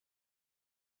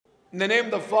In the name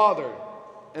of the Father,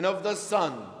 and of the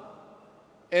Son,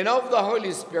 and of the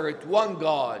Holy Spirit, one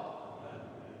God.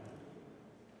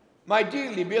 My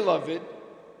dearly beloved,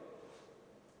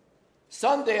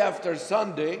 Sunday after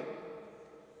Sunday,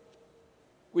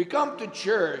 we come to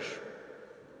church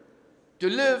to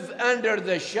live under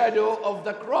the shadow of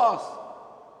the cross.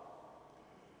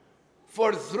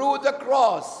 For through the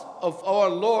cross of our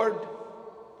Lord,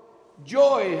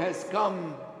 joy has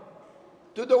come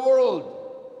to the world.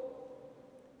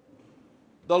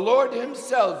 The Lord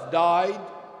himself died,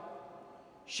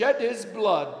 shed his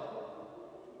blood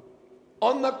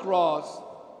on the cross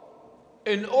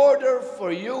in order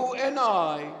for you and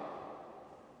I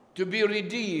to be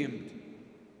redeemed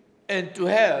and to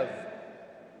have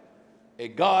a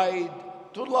guide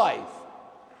to life.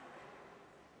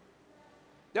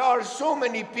 There are so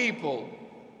many people,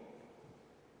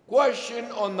 question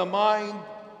on the mind,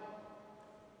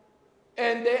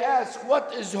 and they ask,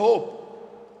 what is hope?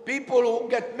 People who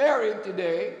get married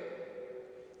today,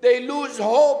 they lose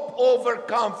hope over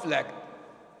conflict.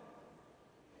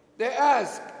 They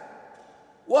ask,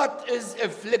 what is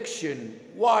affliction?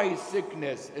 Why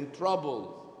sickness and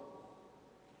troubles?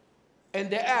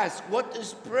 And they ask, what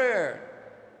is prayer?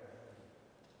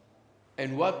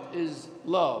 And what is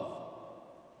love?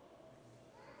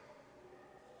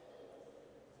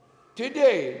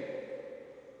 Today,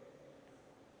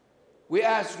 we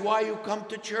ask why you come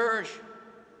to church.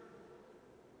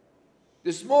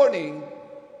 This morning,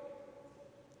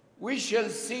 we shall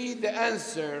see the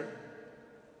answer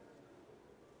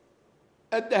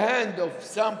at the hand of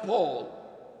St. Paul,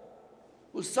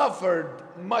 who suffered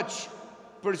much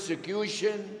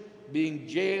persecution, being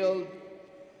jailed,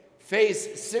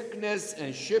 faced sickness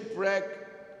and shipwreck,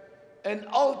 and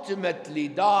ultimately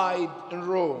died in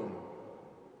Rome.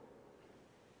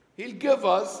 He'll give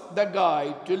us the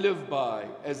guide to live by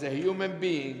as a human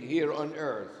being here on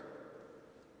earth.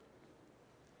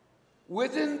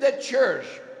 Within the church,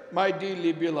 my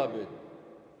dearly beloved,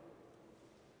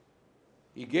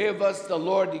 He gave us the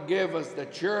Lord, He gave us the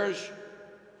church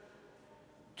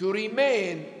to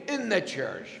remain in the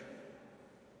church,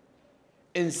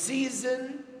 in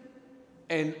season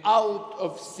and out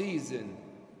of season,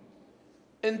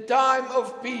 in time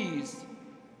of peace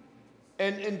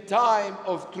and in time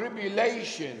of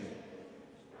tribulation,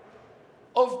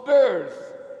 of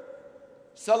birth,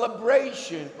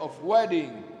 celebration of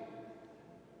wedding,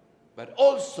 but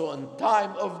also in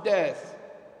time of death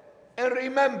and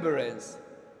remembrance,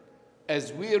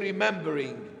 as we're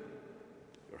remembering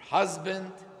your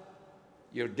husband,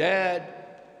 your dad,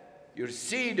 your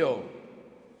Sido,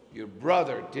 your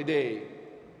brother today,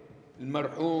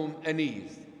 Al-Marhum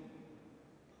Anis.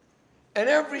 And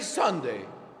every Sunday,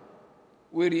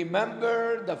 we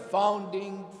remember the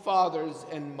founding fathers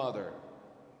and mother.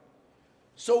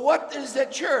 So what is the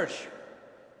church?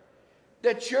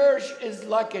 The church is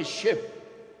like a ship,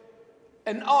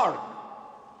 an ark,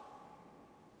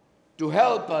 to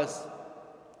help us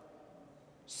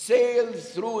sail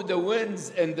through the winds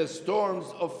and the storms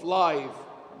of life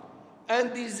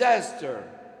and disaster.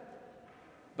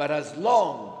 But as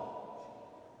long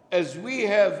as we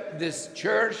have this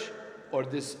church or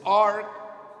this ark,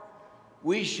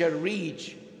 we shall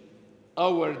reach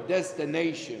our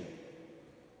destination.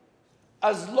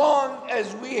 As long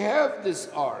as we have this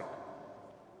ark,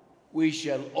 we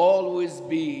shall always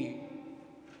be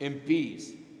in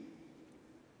peace.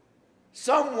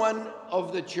 Someone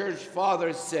of the church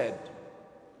fathers said,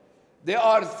 there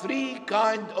are three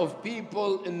kinds of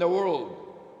people in the world: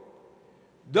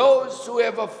 those who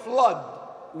have a flood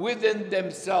within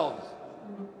themselves,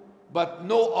 but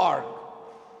no ark,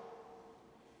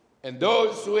 and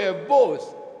those who have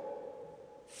both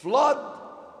flood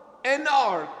and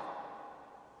ark,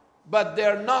 but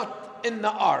they're not in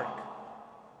the ark,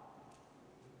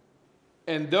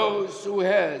 and those who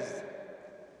has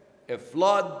a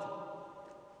flood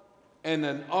and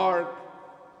an ark,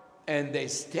 and they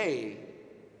stay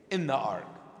in the ark.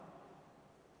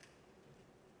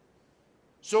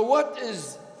 So what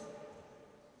is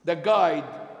the guide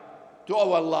to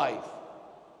our life?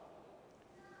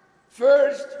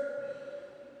 First,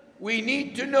 we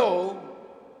need to know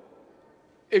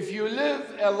if you live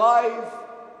a life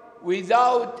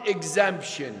without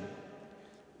exemption.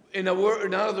 In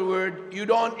other words, you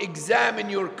don't examine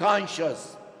your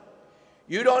conscience.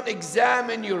 You don't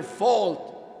examine your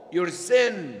fault, your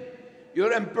sin,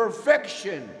 your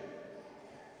imperfection.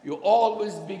 You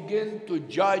always begin to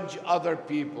judge other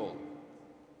people.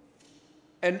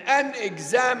 An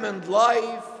unexamined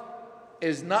life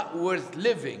is not worth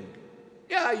living.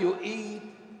 Yeah, you eat,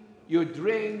 you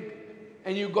drink,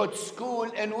 and you go to school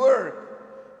and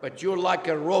work. but you're like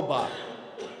a robot.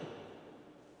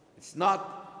 It's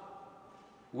not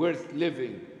worth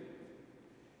living.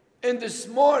 In this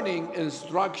morning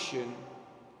instruction,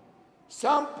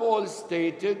 St. Paul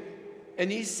stated,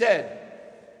 and he said,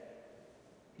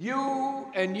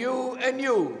 you and you and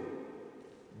you,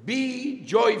 be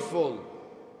joyful,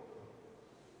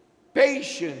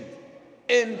 patient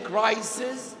in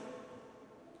crisis,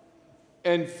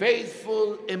 and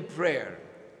faithful in prayer.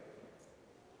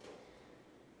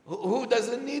 Who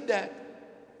doesn't need that?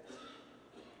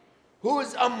 Who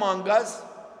is among us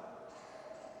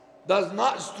does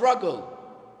not struggle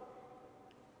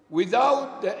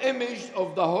without the image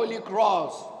of the Holy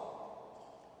Cross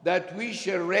that we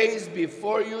shall raise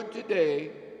before you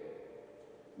today?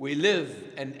 We live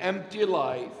an empty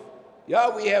life.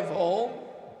 Yeah, we have home,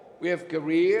 we have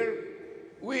career,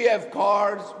 we have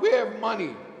cars, we have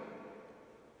money.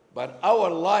 But our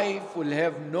life will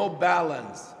have no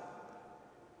balance.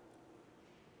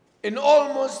 In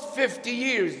almost 50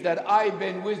 years that I've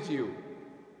been with you,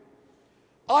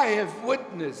 I have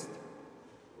witnessed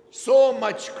so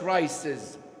much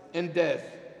crisis and death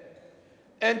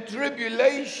and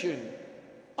tribulation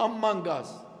among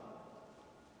us,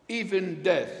 even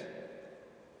death.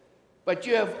 But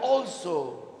you have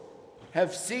also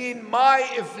seen my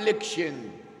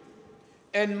affliction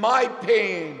and my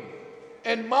pain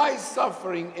and my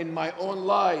suffering in my own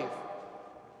life.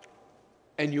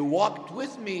 And you walked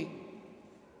with me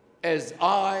as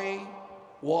I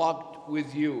walked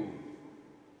with you.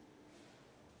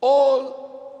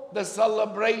 All the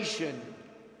celebration,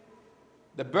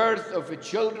 the birth of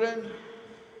children,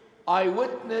 I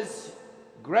witnessed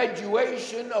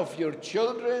graduation of your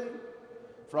children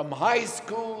from high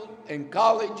school and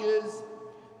colleges,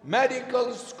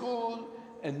 medical school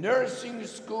and nursing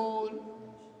school,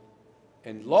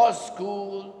 and law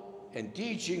school and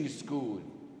teaching school,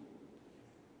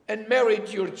 and married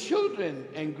your children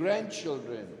and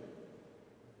grandchildren.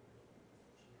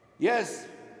 Yes,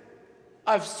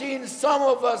 I've seen some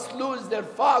of us lose their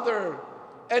father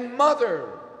and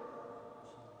mother.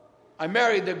 I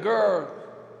married a girl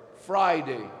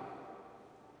Friday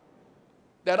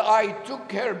that I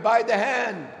took her by the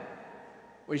hand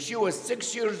when she was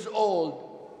 6 years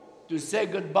old to say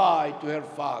goodbye to her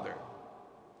father.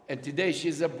 And today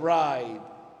she's a bride,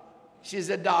 she's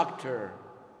a doctor,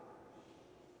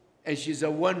 and she's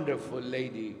a wonderful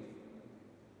lady.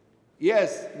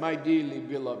 Yes, my dearly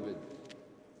beloved,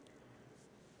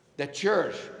 the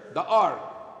church, the ark,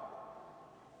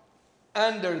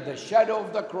 under the shadow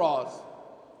of the cross,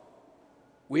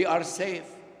 we are safe.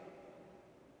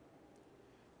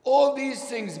 All these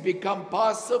things become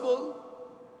possible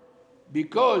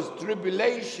because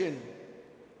tribulation,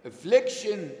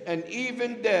 affliction, and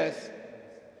even death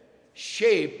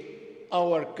shape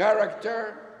our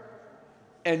character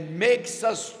and makes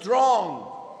us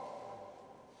strong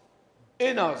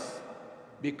in us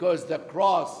because the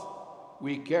cross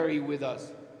we carry with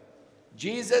us.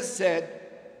 Jesus said,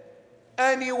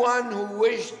 anyone who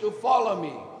wishes to follow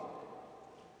me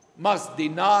must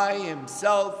deny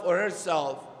himself or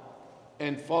herself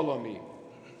and follow me.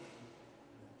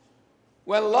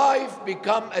 When life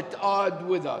becomes at odds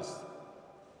with us,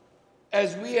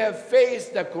 as we have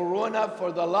faced the corona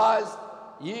for the last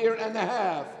year and a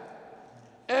half,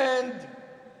 and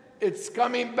it's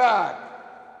coming back,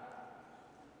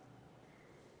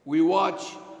 we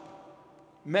watch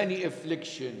many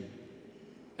affliction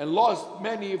and lost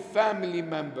many family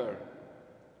members.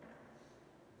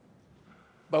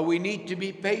 But we need to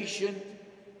be patient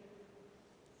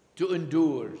to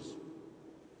endure.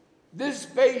 This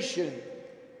patience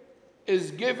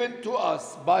is given to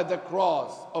us by the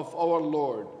cross of our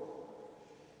Lord.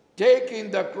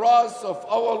 Taking the cross of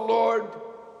our Lord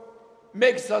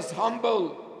makes us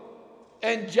humble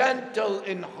and gentle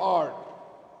in heart,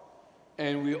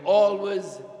 and we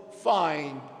always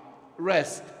find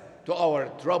rest to our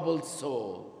troubled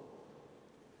soul.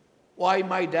 Why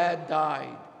my dad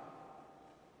died?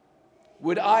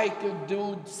 Would I could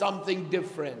do something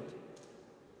different?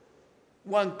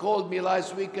 One called me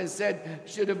last week and said,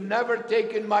 should have never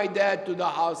taken my dad to the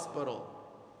hospital.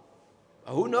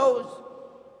 Who knows?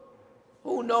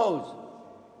 Who knows?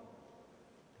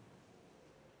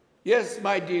 Yes,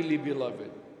 my dearly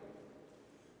beloved,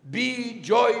 be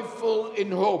joyful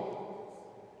in hope.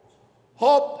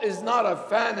 Hope is not a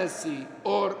fantasy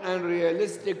or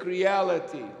unrealistic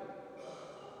reality.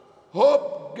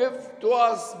 Hope given to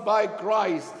us by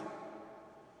Christ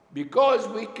because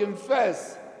we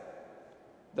confess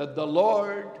that the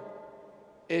Lord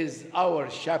is our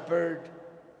shepherd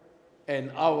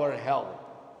and our help.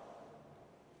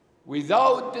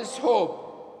 Without this hope,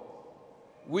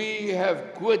 we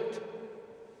have quit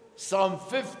some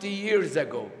 50 years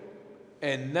ago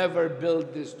and never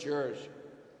built this church.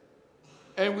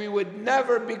 And we would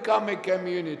never become a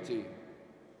community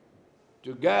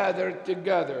to gather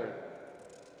together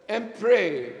and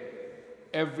pray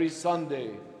every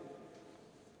Sunday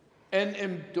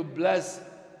and to bless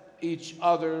each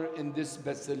other in this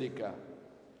basilica.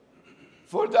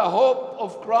 For the hope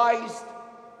of Christ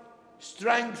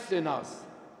strengthen us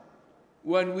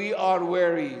when we are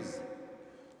weary.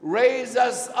 Raise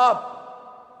us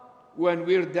up when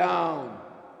we're down,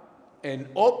 and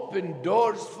open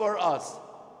doors for us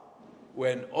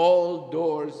when all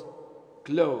doors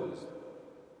close.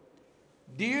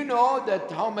 Do you know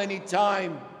that how many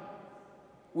times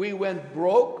we went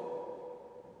broke?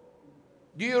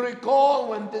 Do you recall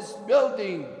when this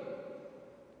building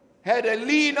had a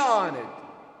lien on it?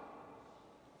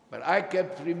 But I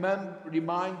kept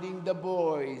reminding the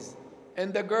boys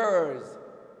and the girls,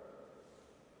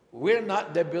 we're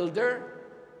not the builder,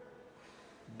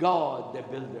 God the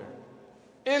builder.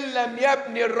 إن لم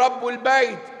يبني الرب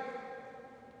البيت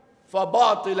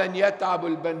فباطلا يتعب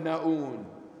البناؤون.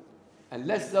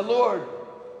 Unless the Lord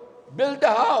build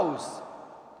a house,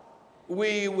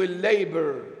 we will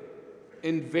labor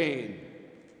in vain.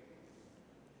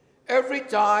 Every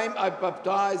time I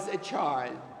baptize a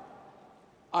child,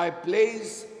 I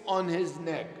place on his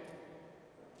neck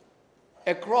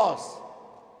a cross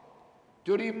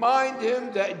to remind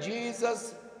him that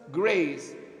Jesus'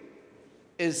 grace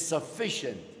is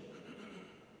sufficient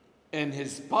and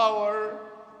his power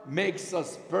makes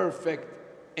us perfect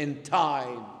in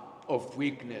time of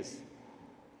weakness.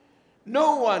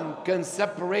 No one can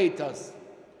separate us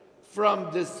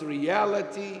from this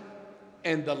reality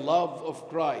and the love of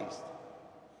Christ.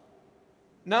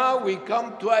 Now we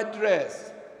come to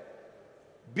address,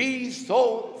 be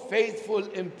so faithful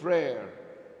in prayer.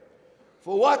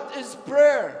 For what is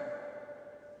prayer?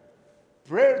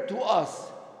 Prayer to us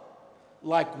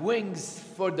like wings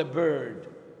for the bird.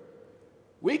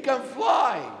 We can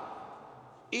fly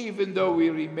even though we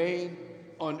remain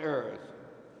on earth.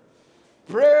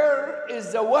 Prayer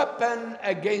is a weapon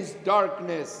against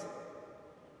darkness.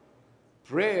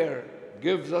 Prayer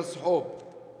gives us hope.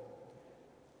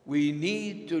 We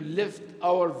need to lift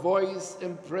our voice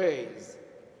in praise,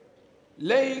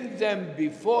 laying them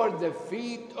before the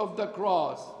feet of the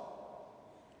cross.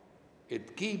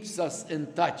 It keeps us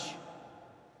in touch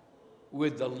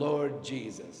with the Lord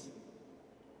Jesus,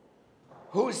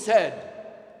 who said,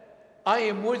 I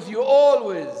am with you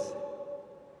always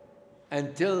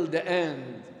until the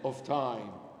end of time.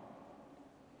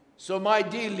 So my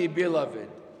dearly beloved,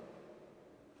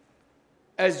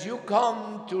 as you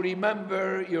come to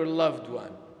remember your loved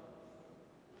one,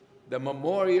 the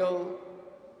memorial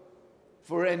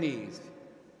for a niece,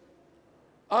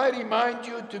 I remind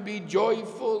you to be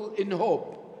joyful in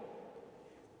hope,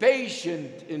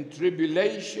 patient in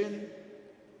tribulation,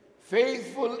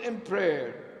 faithful in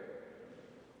prayer.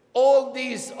 All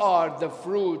these are the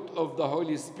fruit of the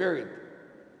Holy Spirit,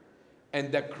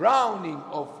 and the crowning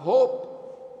of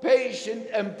hope, patience,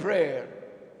 and prayer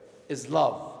is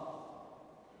love.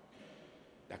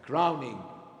 The crowning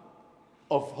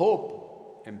of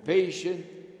hope and patience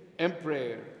and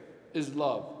prayer is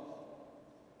love.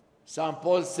 St.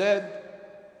 Paul said,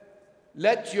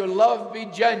 let your love be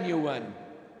genuine,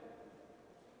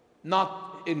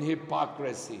 not in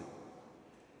hypocrisy.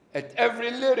 At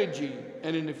every liturgy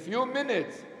and in a few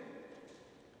minutes,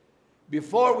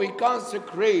 before we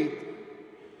consecrate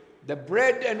the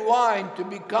bread and wine to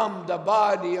become the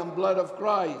body and blood of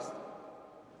Christ,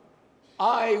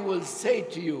 I will say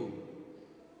to you,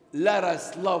 let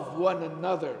us love one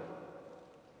another,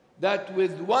 that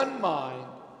with one mind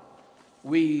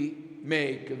we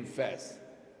may confess.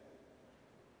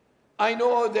 I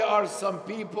know there are some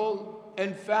people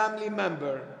and family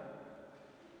members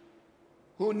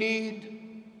who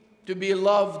need to be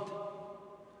loved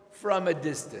from a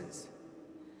distance.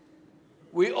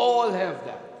 We all have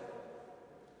that.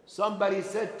 Somebody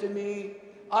said to me,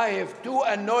 I have 2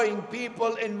 annoying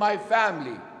people in my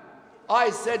family.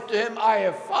 I said to him, I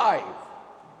have 5.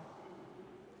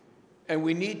 And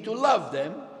we need to love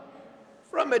them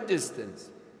from a distance.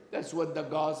 That's what the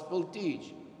gospel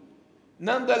teaches.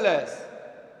 Nonetheless,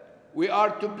 we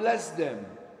are to bless them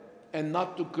and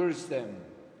not to curse them.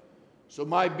 So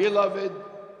my beloved,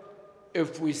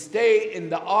 if we stay in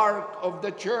the ark of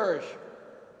the church,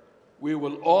 we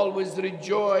will always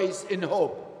rejoice in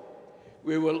hope.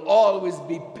 We will always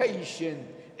be patient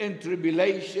in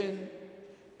tribulation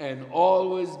and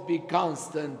always be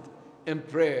constant in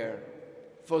prayer,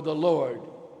 for the Lord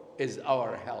is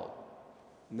our help.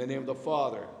 In the name of the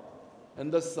Father,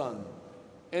 and the Son,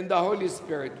 in the Holy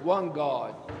Spirit, one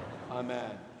God.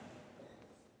 Amen.